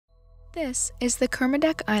This is the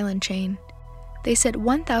Kermadec island chain. They sit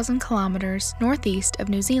 1,000 kilometers northeast of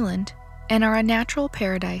New Zealand and are a natural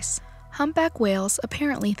paradise. Humpback whales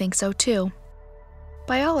apparently think so too.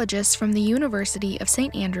 Biologists from the University of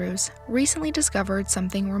St. Andrews recently discovered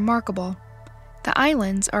something remarkable. The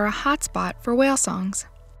islands are a hotspot for whale songs.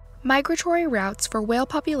 Migratory routes for whale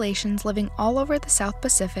populations living all over the South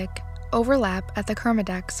Pacific overlap at the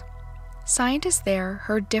Kermadecs. Scientists there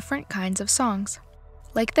heard different kinds of songs,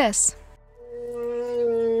 like this.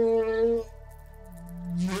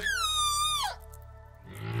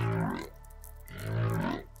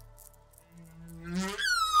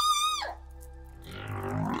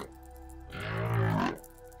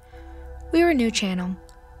 We're a new channel.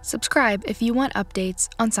 Subscribe if you want updates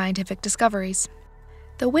on scientific discoveries.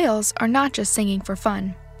 The whales are not just singing for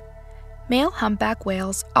fun. Male humpback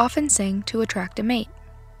whales often sing to attract a mate.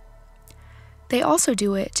 They also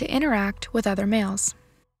do it to interact with other males.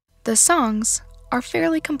 The songs are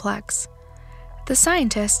fairly complex. The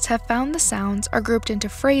scientists have found the sounds are grouped into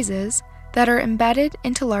phrases that are embedded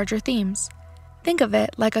into larger themes. Think of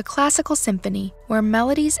it like a classical symphony where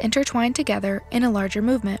melodies intertwine together in a larger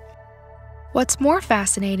movement. What's more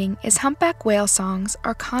fascinating is humpback whale songs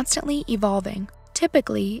are constantly evolving.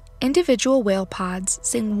 Typically, individual whale pods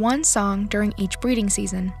sing one song during each breeding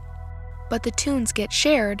season. But the tunes get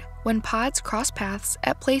shared when pods cross paths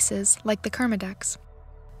at places like the Kermadecs.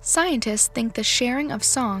 Scientists think the sharing of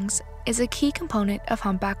songs is a key component of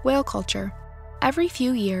humpback whale culture. Every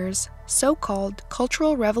few years, so-called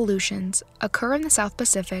cultural revolutions occur in the South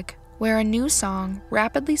Pacific where a new song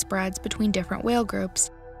rapidly spreads between different whale groups.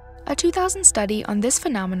 A 2000 study on this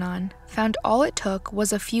phenomenon found all it took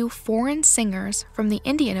was a few foreign singers from the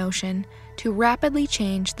Indian Ocean to rapidly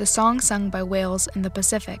change the song sung by whales in the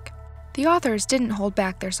Pacific. The authors didn't hold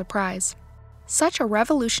back their surprise. Such a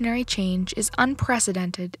revolutionary change is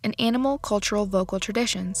unprecedented in animal cultural vocal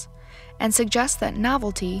traditions and suggests that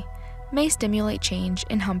novelty may stimulate change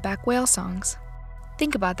in humpback whale songs.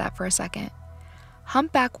 Think about that for a second.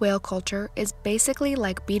 Humpback whale culture is basically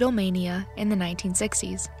like Beatlemania in the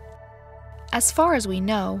 1960s. As far as we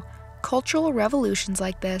know, cultural revolutions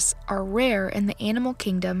like this are rare in the animal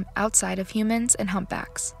kingdom outside of humans and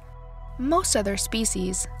humpbacks. Most other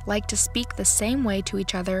species like to speak the same way to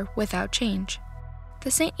each other without change.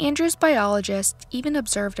 The St. Andrews biologists even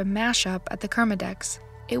observed a mashup at the Kermadecs.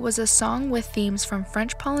 It was a song with themes from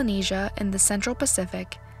French Polynesia in the Central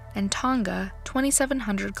Pacific and Tonga,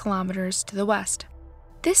 2,700 kilometers to the west.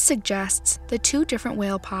 This suggests the two different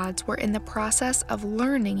whale pods were in the process of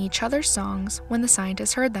learning each other's songs when the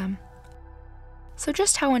scientists heard them. So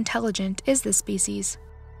just how intelligent is this species?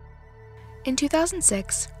 In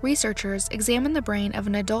 2006, researchers examined the brain of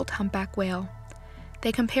an adult humpback whale.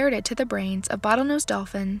 They compared it to the brains of bottlenose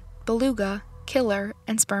dolphin, beluga, killer,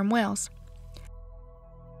 and sperm whales.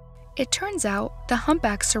 It turns out the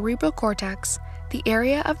humpback's cerebral cortex, the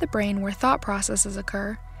area of the brain where thought processes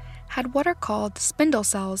occur, had what are called spindle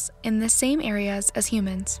cells in the same areas as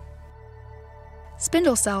humans.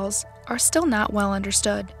 Spindle cells are still not well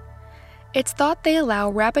understood. It's thought they allow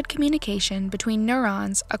rapid communication between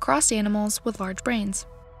neurons across animals with large brains.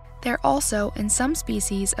 They're also in some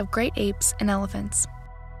species of great apes and elephants.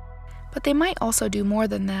 But they might also do more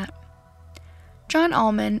than that. John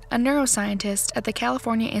Allman, a neuroscientist at the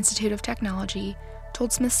California Institute of Technology,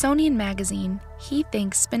 told Smithsonian Magazine he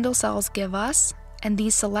thinks spindle cells give us, and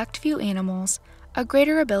these select few animals, a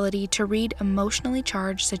greater ability to read emotionally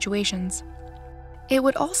charged situations. It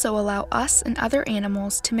would also allow us and other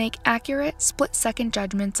animals to make accurate, split-second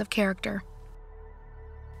judgments of character.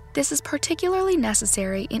 This is particularly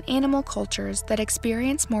necessary in animal cultures that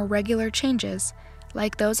experience more regular changes,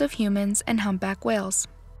 like those of humans and humpback whales.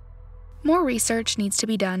 More research needs to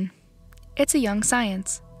be done. It's a young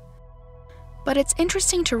science. But it's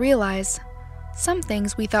interesting to realize some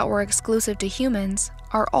things we thought were exclusive to humans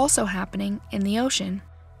are also happening in the ocean.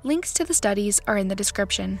 Links to the studies are in the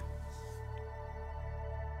description.